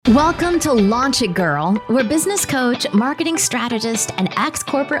Welcome to Launch It Girl, where business coach, marketing strategist, and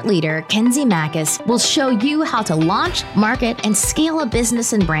ex-corporate leader Kenzie Mackis will show you how to launch, market, and scale a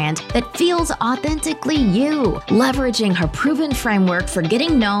business and brand that feels authentically you, leveraging her proven framework for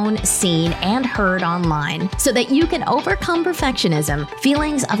getting known, seen, and heard online so that you can overcome perfectionism,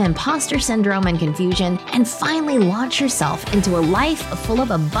 feelings of imposter syndrome and confusion, and finally launch yourself into a life full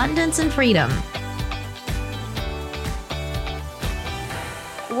of abundance and freedom.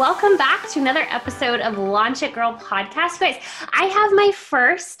 Welcome back to another episode of Launch It Girl podcast. Guys, I have my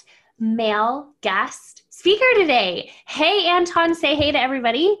first male guest speaker today. Hey, Anton, say hey to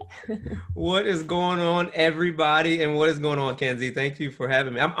everybody. What is going on, everybody? And what is going on, Kenzie? Thank you for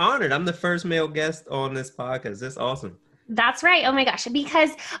having me. I'm honored. I'm the first male guest on this podcast. That's awesome. That's right. Oh my gosh.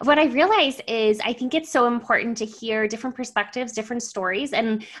 Because what I realize is I think it's so important to hear different perspectives, different stories.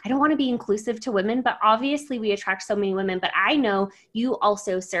 And I don't want to be inclusive to women, but obviously we attract so many women. But I know you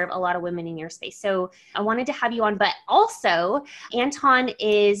also serve a lot of women in your space. So I wanted to have you on. But also, Anton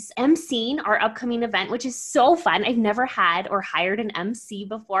is emceeing our upcoming event, which is so fun. I've never had or hired an MC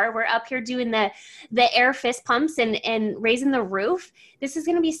before. We're up here doing the air fist pumps and raising the roof. This is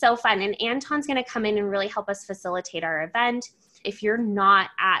going to be so fun. And Anton's going to come in and really help us facilitate our event. If you're not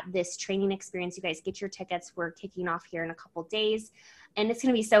at this training experience, you guys get your tickets. We're kicking off here in a couple days. And it's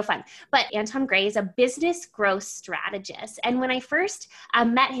going to be so fun. But Anton Gray is a business growth strategist. And when I first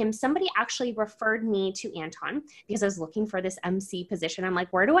met him, somebody actually referred me to Anton because I was looking for this MC position. I'm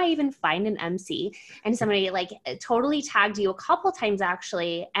like, where do I even find an MC? And somebody totally tagged you a couple times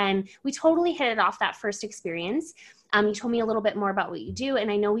actually. And we totally hit it off that first experience. You told me a little bit more about what you do.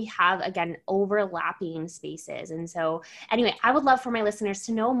 And I know we have, again, overlapping spaces. And so anyway, I would love for my listeners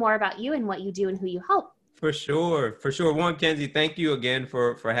to know more about you and what you do and who you help. For sure. One, Kenzie, thank you again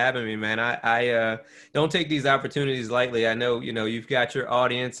for having me, man. I don't take these opportunities lightly. I know, you've got your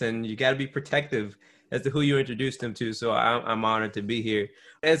audience and you got to be protective as to who you introduce them to. So I'm honored to be here.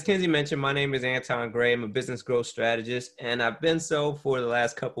 As Kenzie mentioned, my name is Anton Gray. I'm a business growth strategist, and I've been so for the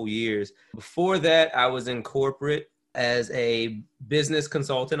last couple years. Before that, I was in corporate as a business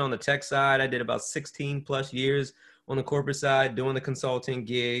consultant on the tech side. I did about 16 plus years on the corporate side doing the consulting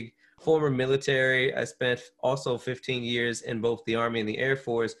gig. Former military, I spent also 15 years in both the Army and the Air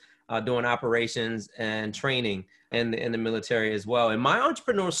Force doing operations and training in the military as well. And my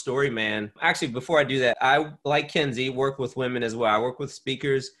entrepreneur story, man, actually, before I do that, I, like Kenzie, work with women as well. I work with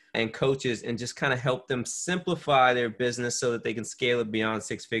speakers and coaches and just kind of help them simplify their business so that they can scale it beyond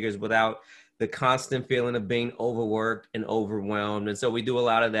six figures without the constant feeling of being overworked and overwhelmed. And so we do a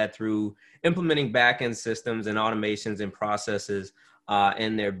lot of that through implementing back-end systems and automations and processes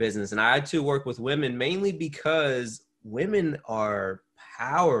in their business. And I too work with women mainly because women are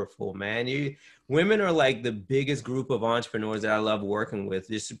powerful, man. Women are like the biggest group of entrepreneurs that I love working with,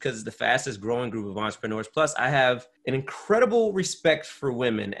 just because it's the fastest growing group of entrepreneurs. Plus, I have an incredible respect for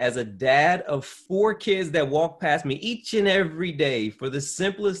women. As a dad of 4 kids that walk past me each and every day for the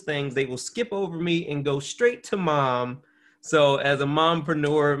simplest things, they will skip over me and go straight to mom. So as a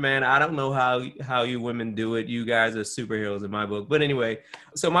mompreneur, man, I don't know how you women do it. You guys are superheroes in my book. But anyway,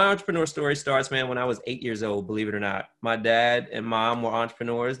 so my entrepreneur story starts, man, when I was 8 years old, believe it or not. My dad and mom were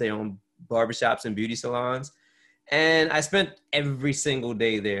entrepreneurs. They owned barbershops and beauty salons. And I spent every single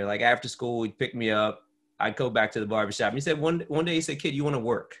day there. Like after school, he'd pick me up. I'd go back to the barbershop. And he said, one day he said, "Kid, you want to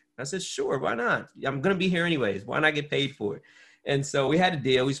work?" I said, "Sure, why not? I'm going to be here anyways. Why not get paid for it?" And so we had a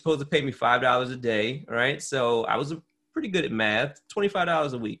deal. He was supposed to pay me $5 a day, right? So I was pretty good at math,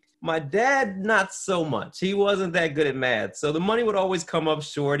 $25 a week. My dad, not so much. He wasn't that good at math. So the money would always come up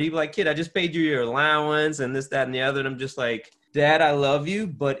short. He'd be like, "Kid, I just paid you your allowance and this, that, and the other." And I'm just like, "Dad, I love you,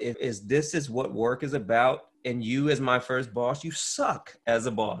 but if this is what work is about, and you as my first boss, you suck as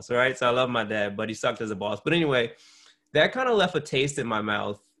a boss," right? So I love my dad, but he sucked as a boss. But anyway, that kind of left a taste in my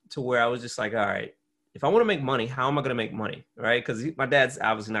mouth to where I was just like, all right, if I want to make money, how am I going to make money, right? Because my dad's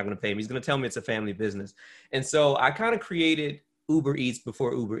obviously not going to pay me. He's going to tell me it's a family business. And so I kind of created Uber Eats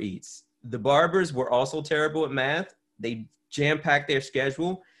before Uber Eats. The barbers were also terrible at math. They jam-packed their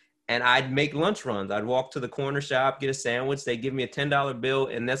schedule. And I'd make lunch runs. I'd walk to the corner shop, get a sandwich. They'd give me a $10 bill.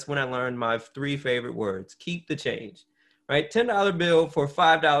 And that's when I learned my 3 favorite words: keep the change, right? $10 bill for a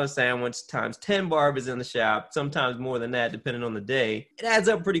 $5 sandwich times 10 barbers in the shop, sometimes more than that, depending on the day. It adds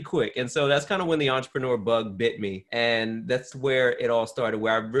up pretty quick. And so that's kind of when the entrepreneur bug bit me. And that's where it all started,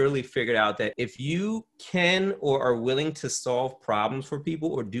 where I really figured out that if you can or are willing to solve problems for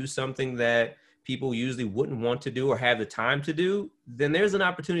people or do something that people usually wouldn't want to do or have the time to do, then there's an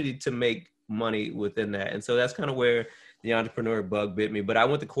opportunity to make money within that. And so that's kind of where the entrepreneur bug bit me. But I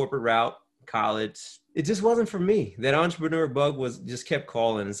went the corporate route, college, It just wasn't for me. That entrepreneur bug was just kept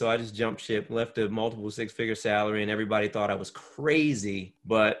calling. And so I just jumped ship, left a multiple six-figure salary, and everybody thought I was crazy.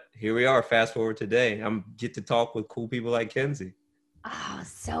 But here we are, fast forward today. I'm get to talk with cool people like Kenzie. Oh,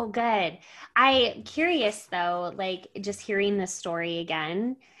 so good. I curious though, like just hearing this story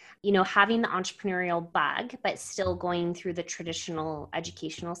again, having the entrepreneurial bug, but still going through the traditional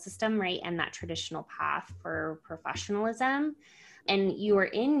educational system, right? And that traditional path for professionalism. And you were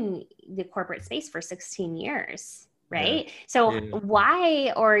in the corporate space for 16 years, right? Yeah. So Yeah.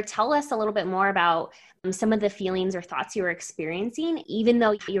 why, or tell us a little bit more about some of the feelings or thoughts you were experiencing, even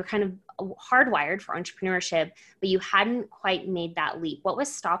though you're kind of hardwired for entrepreneurship, but you hadn't quite made that leap. What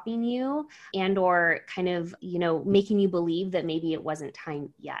was stopping you and or kind of, making you believe that maybe it wasn't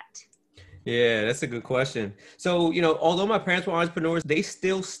time yet? Yeah, that's a good question. So, although my parents were entrepreneurs, they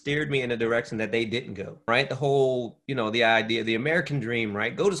still steered me in a direction that they didn't go, right? The whole, the idea, the American dream,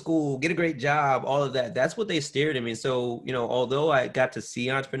 right? Go to school, get a great job, all of that. That's what they steered at me. So, although I got to see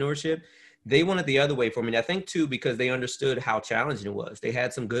entrepreneurship, they went it the other way for me. And I think too, because they understood how challenging it was. They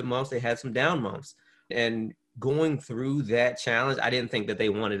had some good months, they had some down months. And going through that challenge, I didn't think that they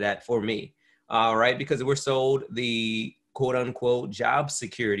wanted that for me, right? Because we're sold the quote unquote job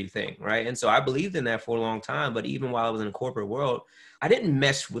security thing, right? And so I believed in that for a long time. But even while I was in the corporate world, I didn't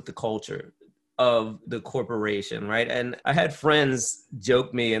mesh with the culture of the corporation, right? And I had friends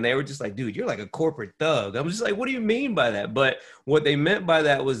joke me and they were just like, dude, you're like a corporate thug. I'm just like, what do you mean by that? But what they meant by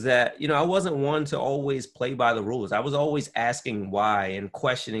that was that, I wasn't one to always play by the rules. I was always asking why and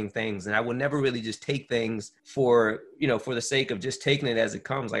questioning things. And I would never really just take things for the sake of just taking it as it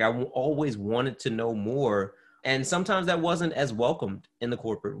comes. Like I always wanted to know more. And sometimes that wasn't as welcomed in the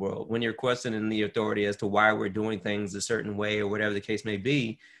corporate world when you're questioning the authority as to why we're doing things a certain way or whatever the case may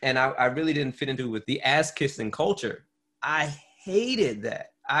be. And I really didn't fit into with the ass kissing culture. I hated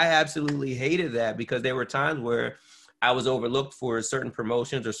that. I absolutely hated that because there were times where I was overlooked for certain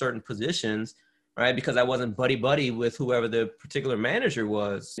promotions or certain positions, right? Because I wasn't buddy with whoever the particular manager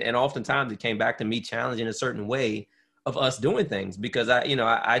was. And oftentimes it came back to me challenging a certain way of us doing things because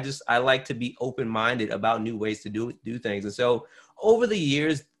I like to be open-minded about new ways to do things. And so over the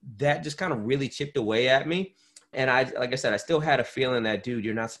years, that just kind of really chipped away at me. And like I said, I still had a feeling that, dude,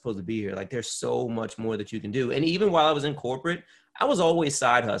 you're not supposed to be here. Like there's so much more that you can do. And even while I was in corporate, I was always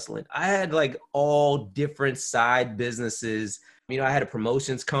side hustling. I had like all different side businesses. I had a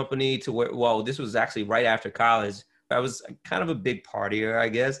promotions company to where, well, this was actually right after college. I was kind of a big partier, I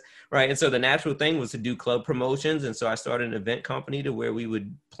guess, right? And so the natural thing was to do club promotions. And so I started an event company to where we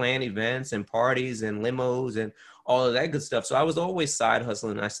would plan events and parties and limos and all of that good stuff. So I was always side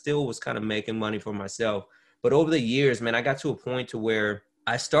hustling. I still was kind of making money for myself. But over the years, man, I got to a point to where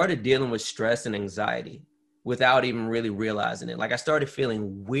I started dealing with stress and anxiety without even really realizing it. Like I started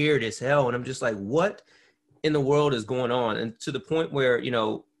feeling weird as hell. And I'm just like, what in the world is going on? And to the point where,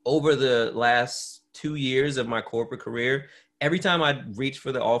 over the last 2 years of my corporate career, every time I'd reach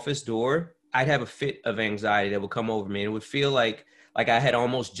for the office door, I'd have a fit of anxiety that would come over me. And it would feel like I had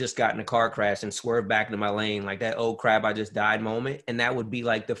almost just gotten a car crash and swerved back into my lane, like that, oh crap, I just died moment. And that would be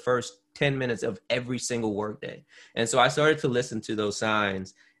like the first 10 minutes of every single workday. And so I started to listen to those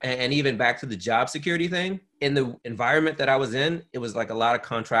signs. And even back to the job security thing, in the environment that I was in, it was like a lot of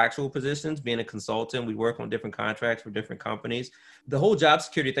contractual positions. Being a consultant, we work on different contracts for different companies. The whole job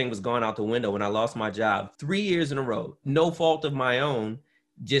security thing was gone out the window when I lost my job 3 years in a row. No fault of my own.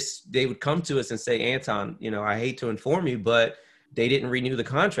 Just they would come to us and say, Anton, I hate to inform you, but they didn't renew the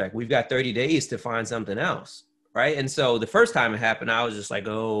contract. We've got 30 days to find something else. Right. And so the first time it happened, I was just like,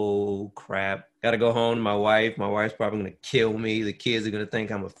 oh, crap. Got to go home to my wife. My wife's probably going to kill me. The kids are going to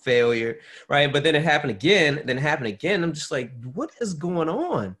think I'm a failure. Right. But then it happened again. I'm just like, what is going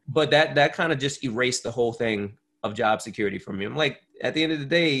on? But that kind of just erased the whole thing of job security for me. I'm like, at the end of the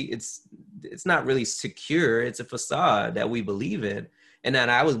day, it's not really secure. It's a facade that we believe in. And that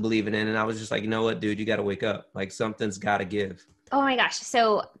I was believing in. And I was just like, you know what, dude, you got to wake up. Like something's got to give. Oh, my gosh.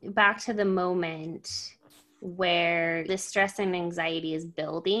 So back to the moment where the stress and anxiety is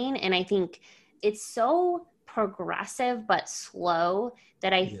building. And I think it's so progressive but slow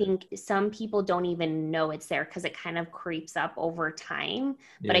that I think some people don't even know it's there because it kind of creeps up over time.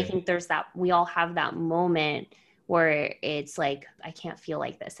 But I think there's that, we all have that moment where it's like, I can't feel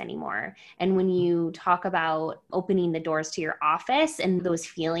like this anymore. And when you talk about opening the doors to your office and those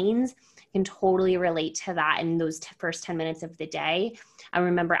feelings, can totally relate to that in those first 10 minutes of the day. I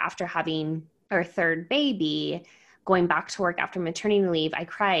remember after having our third baby, going back to work after maternity leave, I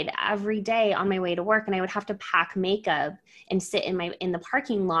cried every day on my way to work, and I would have to pack makeup and sit in the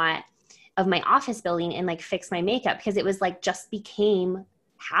parking lot of my office building and like fix my makeup because it was like just became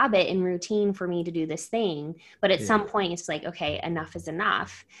habit and routine for me to do this thing. But at Yeah. some point it's like, okay, enough is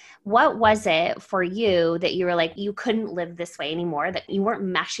enough. What was it for you that you were like, you couldn't live this way anymore, that you weren't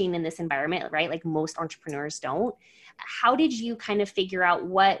meshing in this environment, right? Like most entrepreneurs don't. How did you kind of figure out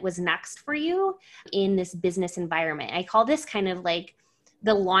what was next for you in this business environment? I call this kind of like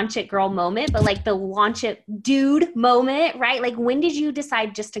the launch it girl moment, but like the launch it dude moment, right? Like when did you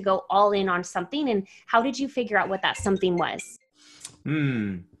decide just to go all in on something, and how did you figure out what that something was?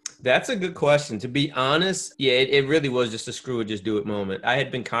 That's a good question. To be honest, yeah, it really was just a screw it, just do it moment. I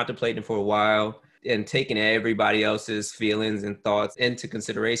had been contemplating for a while and taking everybody else's feelings and thoughts into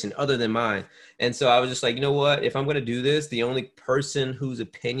consideration other than mine. And so I was just like, you know what? If I'm going to do this, the only person whose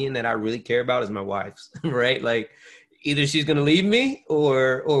opinion that I really care about is my wife's, right? Like either she's going to leave me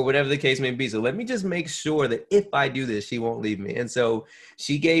or whatever the case may be. So let me just make sure that if I do this, she won't leave me. And so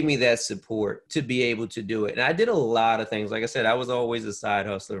she gave me that support to be able to do it. And I did a lot of things. Like I said, I was always a side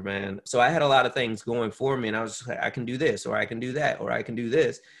hustler, man. So I had a lot of things going for me, and I was just like, I can do this, or I can do that, or I can do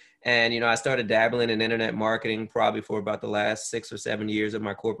this. And, I started dabbling in internet marketing probably for about the last 6 or 7 years of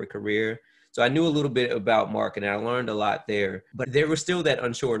my corporate career. So I knew a little bit about marketing. I learned a lot there, but there was still that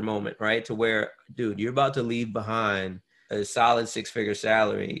unsure moment, right? To where, dude, you're about to leave behind a solid 6-figure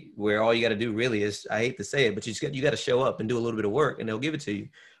salary where all you got to do really is, I hate to say it, but you got to show up and do a little bit of work and they'll give it to you.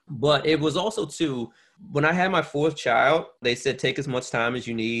 But it was also too, when I had my 4th child, they said, take as much time as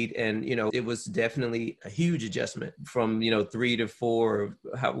you need. And, it was definitely a huge adjustment from, 3 to 4,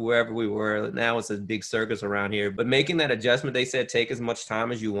 wherever we were. Now it's a big circus around here. But making that adjustment, they said, take as much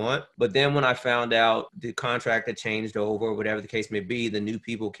time as you want. But then when I found out the contract had changed over, whatever the case may be, the new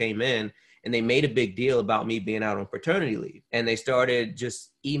people came in. And they made a big deal about me being out on paternity leave. And they started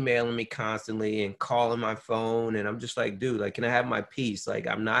just emailing me constantly and calling my phone. And I'm just like, dude, like, can I have my peace? Like,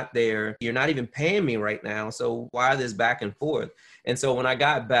 I'm not there. You're not even paying me right now. So why this back and forth? And so when I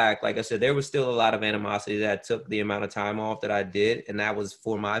got back, like I said, there was still a lot of animosity that took the amount of time off that I did. And that was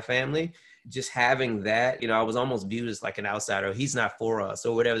for my family. Just having that, I was almost viewed as like an outsider. He's not for us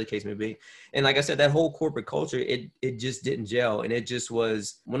or whatever the case may be. And like I said, that whole corporate culture, it just didn't gel. And it just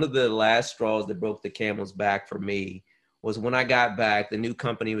was one of the last straws that broke the camel's back for me. Was when I got back, the new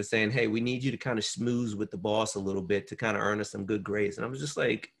company was saying, hey, we need you to kind of schmooze with the boss a little bit to kind of earn us some good grades. And I was just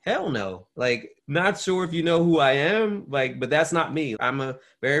like, hell no. Like, not sure if you know who I am, like, but that's not me. I'm a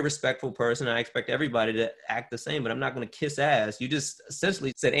very respectful person. I expect everybody to act the same, but I'm not going to kiss ass. You just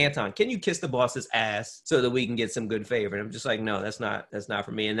essentially said, Anton, can you kiss the boss's ass so that we can get some good favor? And I'm just like, no, that's not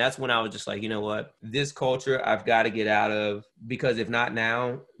for me. And that's when I was just like, you know what, this culture I've got to get out of, because if not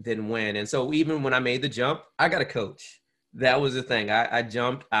now, then when? And so even when I made the jump, I got a coach. That was the thing. I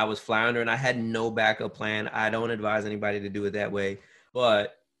jumped, I was floundering. I had no backup plan. I don't advise anybody to do it that way.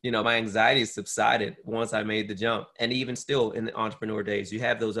 But, my anxiety subsided once I made the jump. And even still in the entrepreneur days, you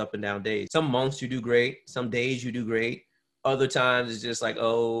have those up and down days. Some months you do great. Some days you do great. Other times it's just like,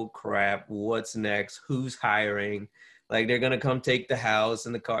 oh, crap, what's next? Who's hiring? Like, they're going to come take the house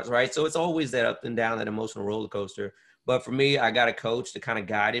and the cars, right? So it's always that up and down, that emotional roller coaster. But for me, I got a coach that kind of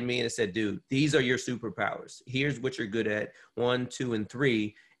guided me and said, dude, these are your superpowers. Here's what you're good at, 1, 2, and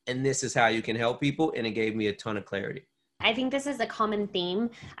 3. And this is how you can help people. And it gave me a ton of clarity. I think this is a common theme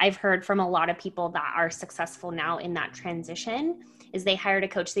I've heard from a lot of people that are successful now in that transition, is they hired a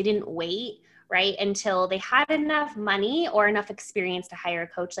coach. They didn't wait, right, until they had enough money or enough experience to hire a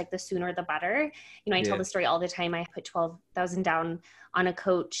coach. Like, the sooner the better. I tell the story all the time. I put $12,000 down on a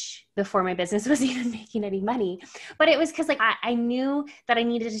coach before my business was even making any money. But it was because I knew that I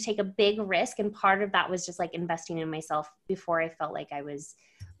needed to take a big risk. And part of that was just like investing in myself before I felt like I was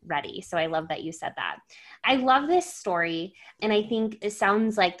ready. So I love that you said that. I love this story. And I think it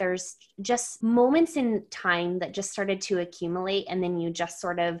sounds like there's just moments in time that just started to accumulate. And then you just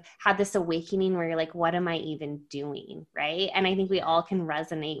sort of had this awakening where you're like, what am I even doing? Right. And I think we all can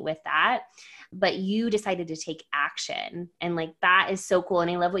resonate with that. But you decided to take action. And that is so cool. And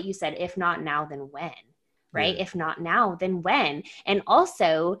I love what you said. If not now, then when? Right? Yeah. If not now, then when? And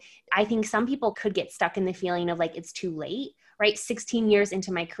also, I think some people could get stuck in the feeling of it's too late, right? 16 years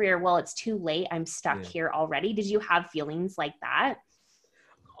into my career, well, it's too late. I'm stuck here already. Did you have feelings like that?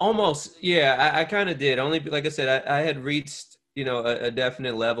 Almost. Yeah, I kind of did. Only, like I said, I had reached, a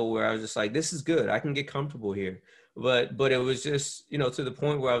definite level where I was just like, this is good. I can get comfortable here. But it was just, to the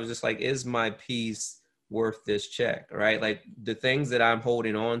point where I was just like, is my peace worth this check, right? Like, the things that I'm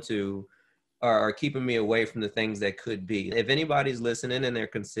holding on to are keeping me away from the things that could be. If anybody's listening and they're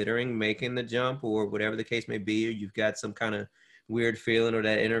considering making the jump or whatever the case may be, or you've got some kind of weird feeling or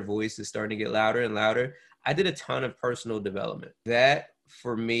that inner voice is starting to get louder and louder, I did a ton of personal development. That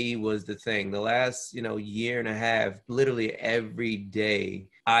for me was the thing. The last, year and a half, literally every day,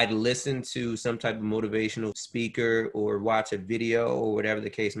 I'd listen to some type of motivational speaker or watch a video or whatever the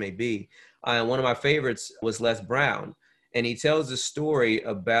case may be. One of my favorites was Les Brown. And he tells a story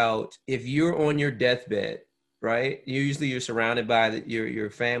about if you're on your deathbed, right? Usually you're surrounded by your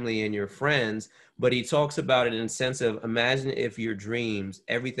family and your friends, but he talks about it in the sense of imagine if your dreams,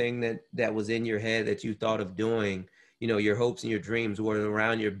 everything that was in your head that you thought of doing, your hopes and your dreams were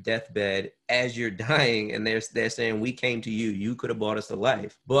around your deathbed as you're dying. And they're saying, we came to you, you could have brought us to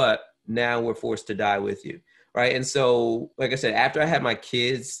life, but now we're forced to die with you. Right. And so, like I said, after I had my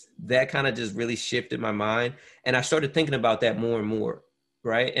kids, that kind of just really shifted my mind. And I started thinking about that more and more.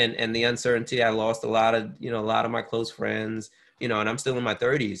 Right. And the uncertainty, I lost a lot of my close friends, and I'm still in my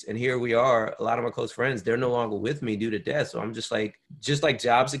 30s. And here we are, a lot of my close friends, they're no longer with me due to death. So I'm just like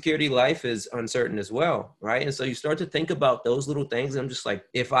job security, life is uncertain as well. Right. And so you start to think about those little things. And I'm just like,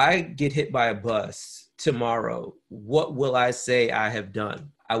 if I get hit by a bus tomorrow, what will I say I have done?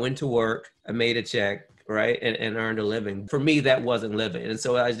 I went to work, I made a check, right, and earned a living. For me, that wasn't living. And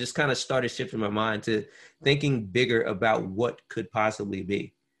so I just kind of started shifting my mind to thinking bigger about what could possibly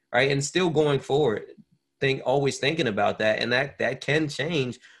be, right? And still going forward, always thinking about that. And that can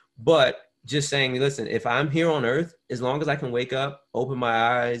change, but just saying, listen, if I'm here on earth, as long as I can wake up, open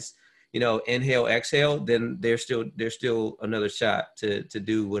my eyes, inhale, exhale, then there's still another shot to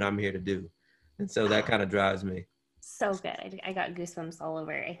do what I'm here to do. And so that kind of drives me. So good. I got goosebumps all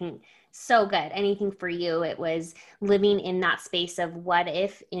over. I think so good. Anything for you, it was living in that space of what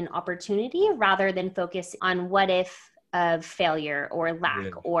if in opportunity rather than focus on what if of failure or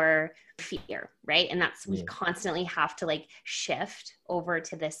lack or fear, right? And that's, we constantly have to shift over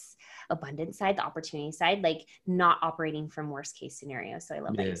to this abundance side, the opportunity side, not operating from worst case scenario. So I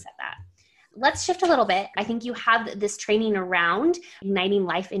love that you said that. Let's shift a little bit. I think you have this training around igniting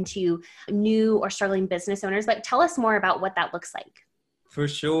life into new or struggling business owners, but tell us more about what that looks like. For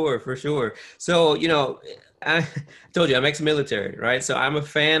sure. So, I told you I'm ex-military, right? So I'm a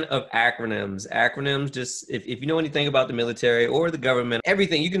fan of acronyms. Acronyms, just if you know anything about the military or the government,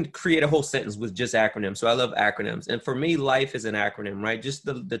 everything, you can create a whole sentence with just acronyms. So I love acronyms. And for me, life is an acronym, right? Just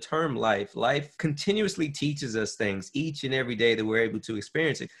the term life continuously teaches us things each and every day that we're able to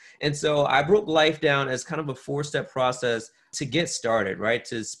experience it. And so I broke life down as kind of a 4-step process to get started, right?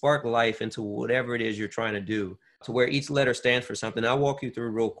 To spark life into whatever it is you're trying to do, to where each letter stands for something. I'll walk you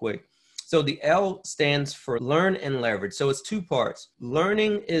through real quick. So the L stands for learn and leverage. So it's 2 parts.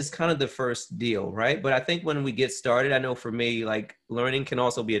 Learning is kind of the first deal, right? But I think when we get started, I know for me, learning can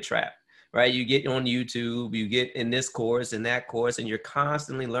also be a trap, right? You get on YouTube, you get in this course and that course, and you're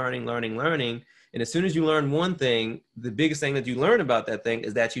constantly learning. And as soon as you learn one thing, the biggest thing that you learn about that thing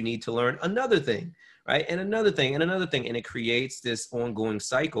is that you need to learn another thing, right? And another thing and another thing. And it creates this ongoing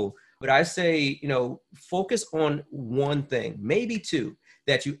cycle. But I say, focus on one thing, maybe 2,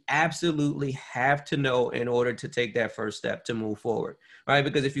 that you absolutely have to know in order to take that first step to move forward, right?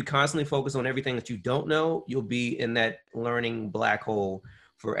 Because if you constantly focus on everything that you don't know, you'll be in that learning black hole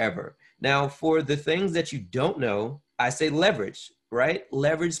forever. Now, for the things that you don't know, I say leverage, right?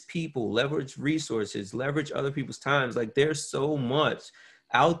 Leverage people, leverage resources, leverage other people's times. There's so much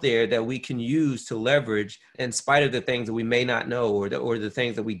out there that we can use to leverage in spite of the things that we may not know or the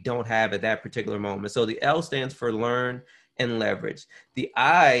things that we don't have at that particular moment. So the L stands for learn and leverage. The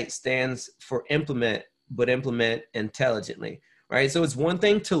I stands for implement, but implement intelligently, right? So it's one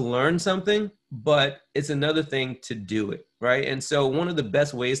thing to learn something, but it's another thing to do it, right? And so one of the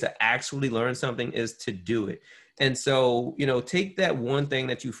best ways to actually learn something is to do it. And so, take that one thing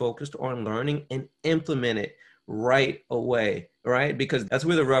that you focused on learning and implement it right away, right? Because that's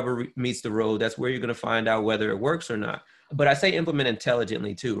where the rubber meets the road. That's where you're going to find out whether it works or not. But I say implement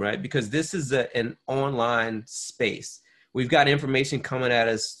intelligently too, right? Because this is an online space. We've got information coming at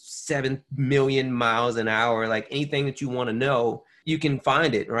us 7 million miles an hour. Anything that you want to know, you can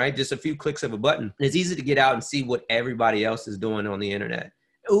find it, right? Just a few clicks of a button. It's easy to get out and see what everybody else is doing on the internet.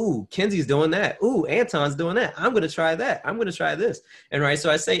 Ooh, Kenzie's doing that. Ooh, Anton's doing that. I'm going to try that. I'm going to try this. And right,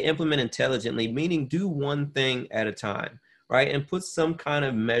 so I say implement intelligently, meaning do one thing at a time, right? And put some kind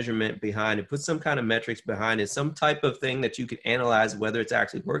of measurement behind it. Put some kind of metrics behind it. Some type of thing that you can analyze whether it's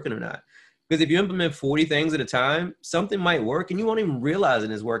actually working or not. Because if you implement 40 things at a time, something might work and you won't even realize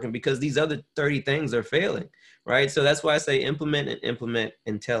it is working because these other 30 things are failing, right? So that's why I say implement and implement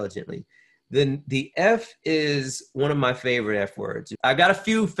intelligently. Then the F is one of my favorite F words. I got a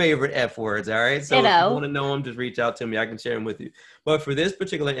few favorite F words, all right? So if you want to know them, just reach out to me. I can share them with you. But for this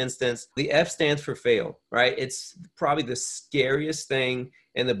particular instance, the F stands for fail, right? It's probably the scariest thing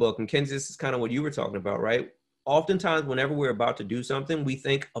in the book. And Kenzie, this is kind of what you were talking about, right? oftentimes whenever we're about to do something, we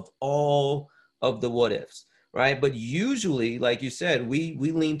think of all of the what ifs, right? But usually, like you said, we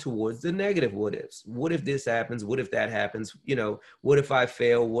lean towards the negative what ifs. What if this happens? What if that happens? You know, what if I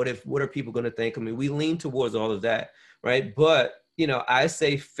fail? What are people going to think of me? We lean towards all of that, right? But, you know, I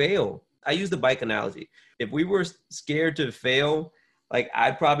say fail. I use the bike analogy. If we were scared to fail, like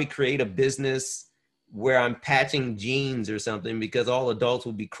I'd probably create a business where I'm patching jeans or something, because all adults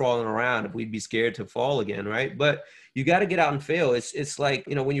would be crawling around if we'd be scared to fall again, right? But you got to get out and fail. It's like,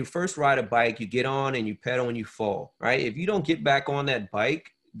 you know, when you first ride a bike, you get on and you pedal and you fall, right? If you don't get back on that bike,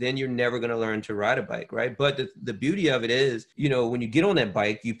 then you're never going to learn to ride a bike, right? But the beauty of it is, you know, when you get on that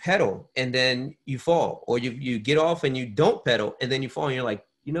bike, you pedal and then you fall, or you get off and you don't pedal and then you fall and you're like,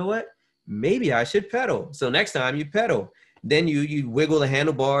 you know what? Maybe I should pedal. So next time you pedal. Then you wiggle the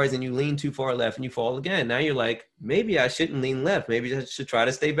handlebars and you lean too far left and you fall again. Now you're like, maybe I shouldn't lean left. Maybe I should try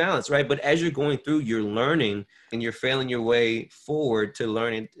to stay balanced, right? But as you're going through, you're learning and you're failing your way forward to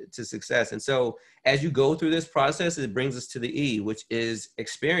learning to success. And so as you go through this process, it brings us to the E, which is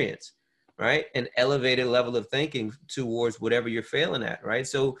experience, right? An elevated level of thinking towards whatever you're failing at, right?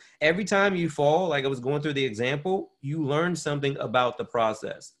 So every time you fall, like I was going through the example, you learn something about the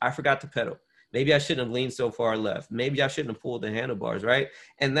process. I forgot to pedal. Maybe I shouldn't have leaned so far left. Maybe I shouldn't have pulled the handlebars, right?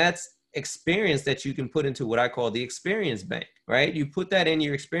 And that's experience that you can put into what I call the experience bank, right? You put that in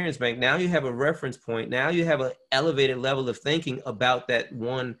your experience bank. Now you have a reference point. Now you have an elevated level of thinking about that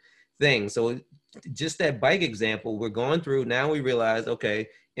one thing. So just that bike example, we're going through, now we realize, okay,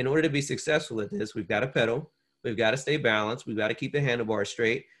 in order to be successful at this, we've got to pedal. We've got to stay balanced. We've got to keep the handlebars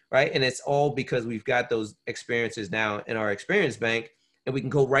straight, right? And it's all because we've got those experiences now in our experience bank. And we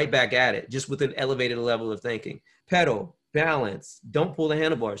can go right back at it just with an elevated level of thinking. Pedal, balance, don't pull the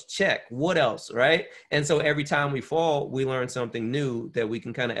handlebars, check. What else, right? And so every time we fall, we learn something new that we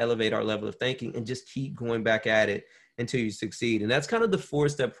can kind of elevate our level of thinking and just keep going back at it until you succeed. And that's kind of the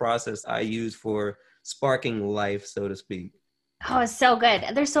 4-step process I use for sparking life, so to speak. Oh, it's so good.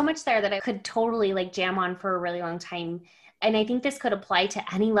 There's so much there that I could totally like jam on for a really long time. And I think this could apply to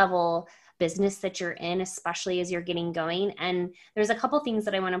any level business that you're in, especially as you're getting going. And there's a couple things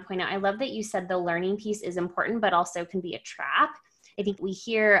that I want to point out. I love that you said the learning piece is important, but also can be a trap. I think we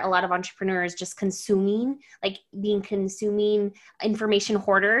hear a lot of entrepreneurs just consuming information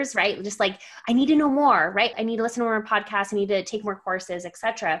hoarders, right? Just like, I need to know more, right? I need to listen to more podcasts. I need to take more courses,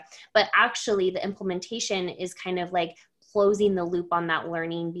 etc. But actually the implementation is kind of like closing the loop on that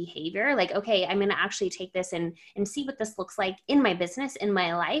learning behavior. Like, okay, I'm going to actually take this and see what this looks like in my business, in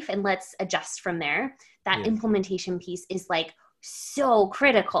my life, and let's adjust from there. That implementation piece is like so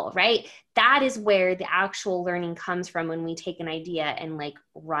critical, right? That is where the actual learning comes from, when we take an idea and like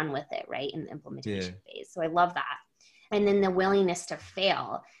run with it, right? In the implementation phase. So I love that. And then the willingness to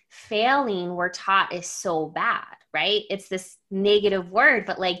fail. Failing, we're taught, is so bad, right? It's this negative word,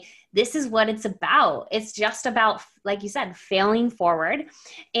 but like, this is what it's about. It's just about, like you said, failing forward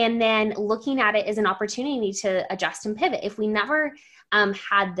and then looking at it as an opportunity to adjust and pivot. If we never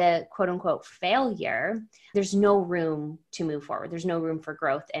had the quote unquote failure, there's no room to move forward. There's no room for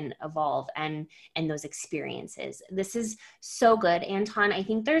growth and evolve and those experiences. This is so good, Anton. I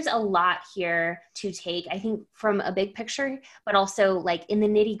think there's a lot here to take, I think, from a big picture, but also like in the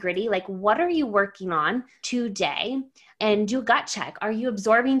nitty gritty, like what are you working on today? And do a gut check. Are you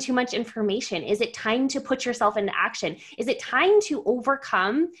absorbing too much information? Is it time to put yourself into action? Is it time to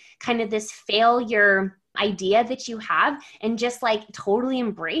overcome kind of this failure idea that you have and just like totally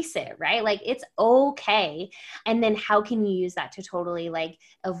embrace it, right? Like it's okay. And then how can you use that to totally like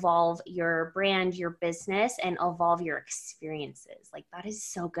evolve your brand, your business, and evolve your experiences? Like that is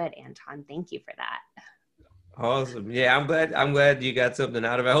so good, Anton. Thank you for that. Awesome. Yeah, I'm glad you got something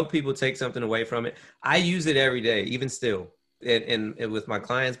out of it. I hope people take something away from it. I use it every day, even still, and with my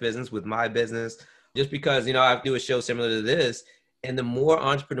clients' business, with my business, just because, you know, I do a show similar to this. And the more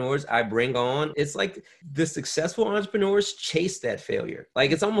entrepreneurs I bring on, it's like the successful entrepreneurs chase that failure.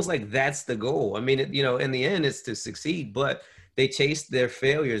 Like, it's almost like that's the goal. I mean, you know, in the end, it's to succeed, but they chase their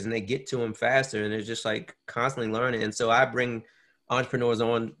failures and they get to them faster. And they're just like constantly learning. And so I bring entrepreneurs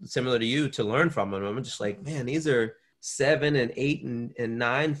on similar to you to learn from them. I'm just like, man, these are 7 and 8 and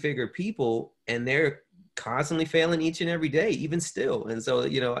 9 figure people, and they're constantly failing each and every day, even still. And so,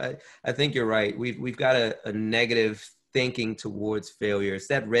 you know, I think you're right. We've got a negative thinking towards failure. It's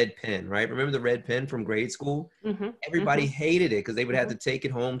that red pen, right? Remember the red pen from grade school? Mm-hmm. Everybody hated it because they would have to take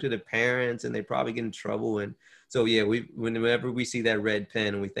it home to their parents and they'd probably get in trouble. And so, yeah, whenever we see that red pen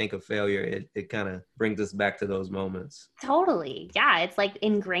and we think of failure, it kind of brings us back to those moments. Totally. Yeah. It's like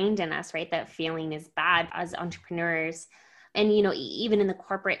ingrained in us, right? That failing is bad as entrepreneurs. And, you know, even in the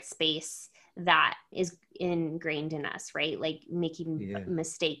corporate space, that is ingrained in us, right? Like making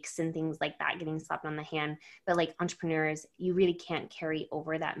mistakes and things like that, getting slapped on the hand. But like entrepreneurs, you really can't carry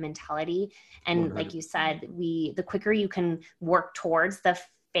over that mentality. And 100%. Like you said, the quicker you can work towards the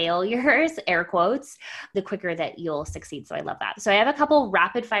failures, air quotes, the quicker that you'll succeed. So I love that. So I have a couple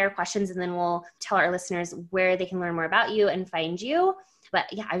rapid fire questions, and then we'll tell our listeners where they can learn more about you and find you. But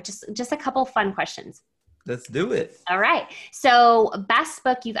yeah, I just a couple fun questions. Let's do it. All right. So best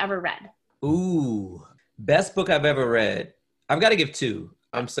book you've ever read? Ooh, best book I've ever read. I've got to give two.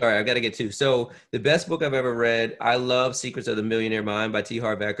 I'm sorry, I've got to get two. So the best book I've ever read, I love Secrets of the Millionaire Mind by T.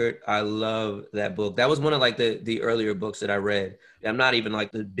 Harv Eker. I love that book. That was one of like the earlier books that I read. I'm not even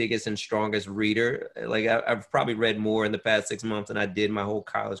like the biggest and strongest reader. Like I've probably read more in the past 6 months than I did my whole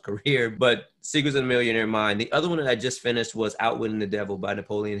college career, but Secrets of the Millionaire Mind. The other one that I just finished was Outwitting the Devil by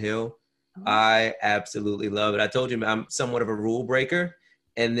Napoleon Hill. Oh. I absolutely love it. I told you I'm somewhat of a rule breaker,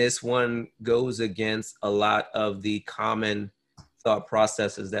 and this one goes against a lot of the common thought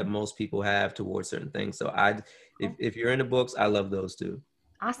processes that most people have towards certain things. So if you're into books, I love those too.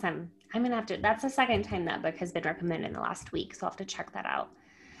 Awesome. I'm going to have to, that's the second time that book has been recommended in the last week. So I'll have to check that out.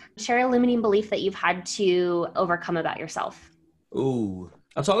 Share a limiting belief that you've had to overcome about yourself. Ooh,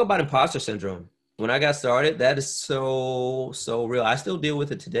 I'll talk about imposter syndrome. When I got started, that is so real. I still deal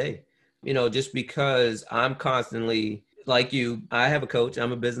with it today, just because I'm constantly like you. I have a coach.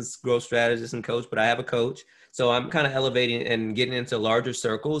 I'm a business growth strategist and coach, but I have a coach. So I'm kind of elevating and getting into larger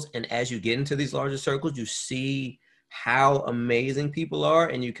circles. And as you get into these larger circles, you see how amazing people are.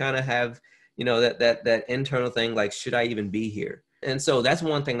 And you kind of have, that internal thing, like, should I even be here? And so that's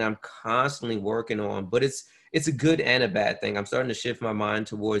one thing that I'm constantly working on, but it's a good and a bad thing. I'm starting to shift my mind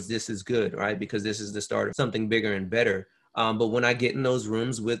towards this is good, right? Because this is the start of something bigger and better. But when I get in those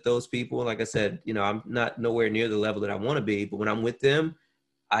rooms with those people, like I said, I'm not nowhere near the level that I want to be, but when I'm with them,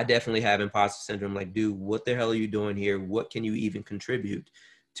 I definitely have imposter syndrome. Like, dude, what the hell are you doing here? What can you even contribute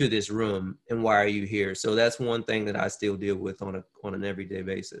to this room? And why are you here? So that's one thing that I still deal with on an everyday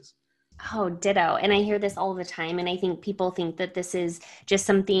basis. Oh, ditto. And I hear this all the time. And I think people think that this is just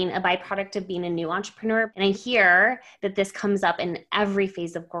a byproduct of being a new entrepreneur. And I hear that this comes up in every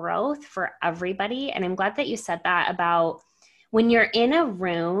phase of growth for everybody. And I'm glad that you said that about when you're in a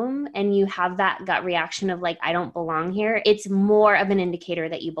room and you have that gut reaction of like, I don't belong here, it's more of an indicator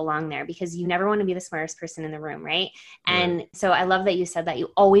that you belong there, because you never want to be the smartest person in the room, right? And so I love that you said that you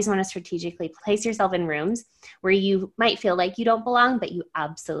always want to strategically place yourself in rooms where you might feel like you don't belong, but you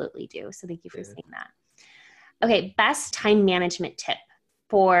absolutely do. So thank you for saying that. Okay, best time management tip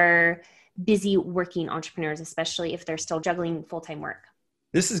for busy working entrepreneurs, especially if they're still juggling full-time work.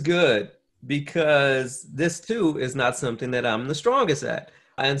 This is good, because this too is not something that I'm the strongest at.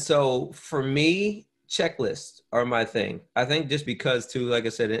 And so for me, checklists are my thing. I think just because too, like I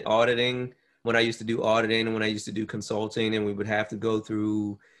said, in auditing, when I used to do auditing and when I used to do consulting and we would have to go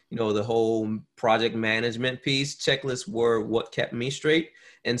through, the whole project management piece, checklists were what kept me straight.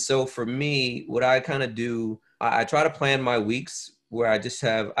 And so for me, what I kind of do, I try to plan my weeks where I've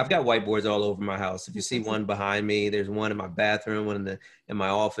got whiteboards all over my house. If you see one behind me, there's one in my bathroom, one in my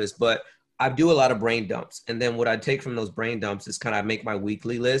office, but I do a lot of brain dumps. And then what I take from those brain dumps is kind of make my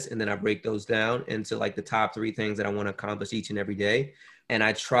weekly list. And then I break those down into like the top 3 things that I want to accomplish each and every day. And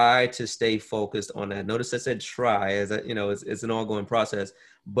I try to stay focused on that. Notice I said try, as it's an ongoing process.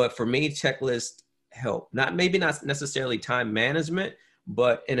 But for me, checklists help. Maybe not necessarily time management,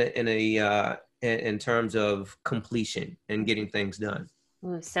 but in terms of completion and getting things done.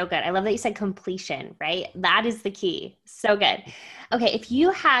 Ooh, so good. I love that you said completion, right? That is the key. So good. Okay. If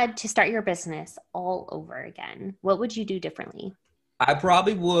you had to start your business all over again, what would you do differently? I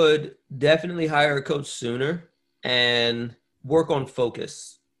probably would definitely hire a coach sooner and work on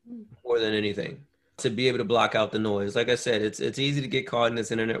focus more than anything, to be able to block out the noise. Like I said, it's easy to get caught in this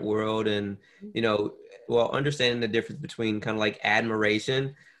internet world and, understanding the difference between kind of like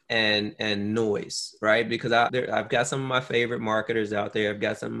admiration and noise, right? Because I've got some of my favorite marketers out there. I've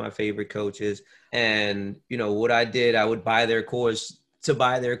got some of my favorite coaches. And, what I did, I would buy their course to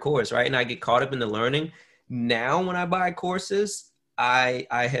buy their course, right? And I get caught up in the learning. Now, when I buy courses, I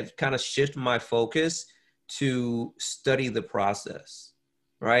have kind of shifted my focus to study the process,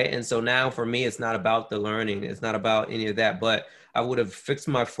 right? And so now for me, it's not about the learning. It's not about any of that. But I would have fixed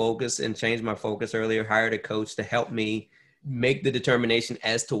my focus and changed my focus earlier, hired a coach to help me make the determination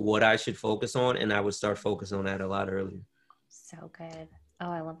as to what I should focus on. And I would start focusing on that a lot earlier. So good.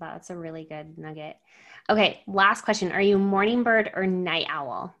 Oh, I love that. That's a really good nugget. Okay. Last question. Are you morning bird or night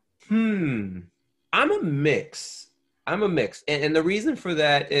owl? I'm a mix. And the reason for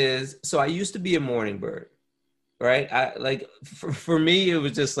that is, so I used to be a morning bird, right? For me, it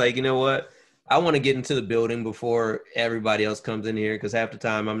was just like, you know what? I want to get into the building before everybody else comes in here, because half the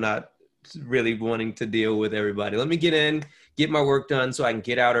time I'm not really wanting to deal with everybody. Let me get in, get my work done so I can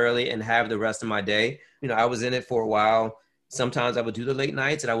get out early and have the rest of my day. You know, I was in it for a while. Sometimes I would do the late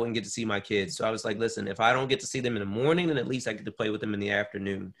nights and I wouldn't get to see my kids. So I was like, listen, if I don't get to see them in the morning, then at least I get to play with them in the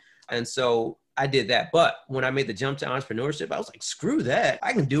afternoon. And so I did that. But when I made the jump to entrepreneurship, I was like, screw that.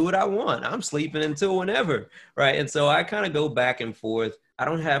 I can do what I want. I'm sleeping until whenever. Right. And so I kind of go back and forth. I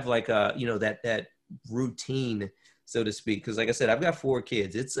don't have like a, you know, that routine, so to speak. Because like I said, I've got 4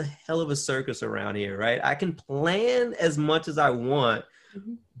 kids. It's a hell of a circus around here. Right. I can plan as much as I want,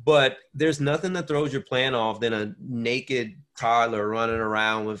 but there's nothing that throws your plan off than a naked toddler running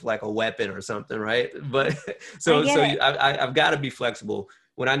around with like a weapon or something. Right. But I've got to be flexible.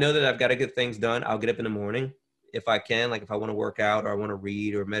 When I know that I've got to get things done, I'll get up in the morning if I can, like if I want to work out or I want to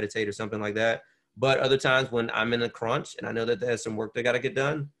read or meditate or something like that. But other times when I'm in a crunch and I know that there's some work that got to get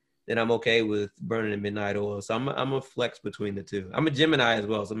done, then I'm okay with burning a midnight oil. So I'm a flex between the two. I'm a Gemini as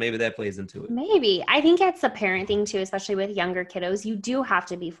well, so maybe that plays into it. Maybe. I think it's a parent thing too, especially with younger kiddos. You do have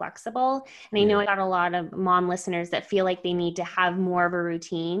to be flexible. And I know I got a lot of mom listeners that feel like they need to have more of a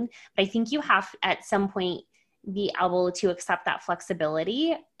routine. But I think you have at some point be able to accept that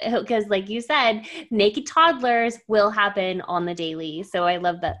flexibility, because like you said, naked toddlers will happen on the daily. So I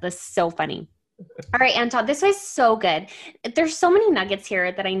love that. That's so funny. All right, Anton, this was so good. There's so many nuggets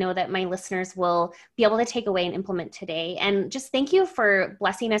here that I know that my listeners will be able to take away and implement today. And just thank you for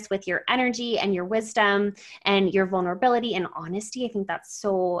blessing us with your energy and your wisdom and your vulnerability and honesty. I think that's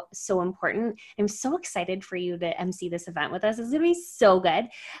so, so important. I'm so excited for you to MC this event with us. It's going to be so good.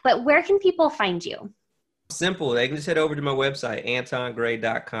 But where can people find you? Simple. They can just head over to my website,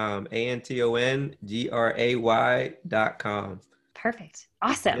 antongray.com, ANTONGRAY.com. Perfect.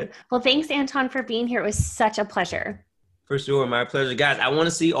 Awesome. Yeah. Well, thanks, Anton, for being here. It was such a pleasure. For sure. My pleasure. Guys, I want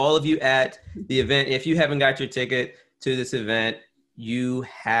to see all of you at the event. If you haven't got your ticket to this event, you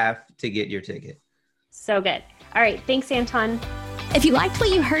have to get your ticket. So good. All right. Thanks, Anton. If you liked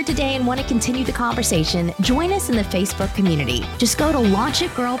what you heard today and want to continue the conversation, join us in the Facebook community. Just go to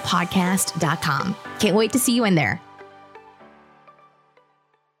launchitgirlpodcast.com. Can't wait to see you in there.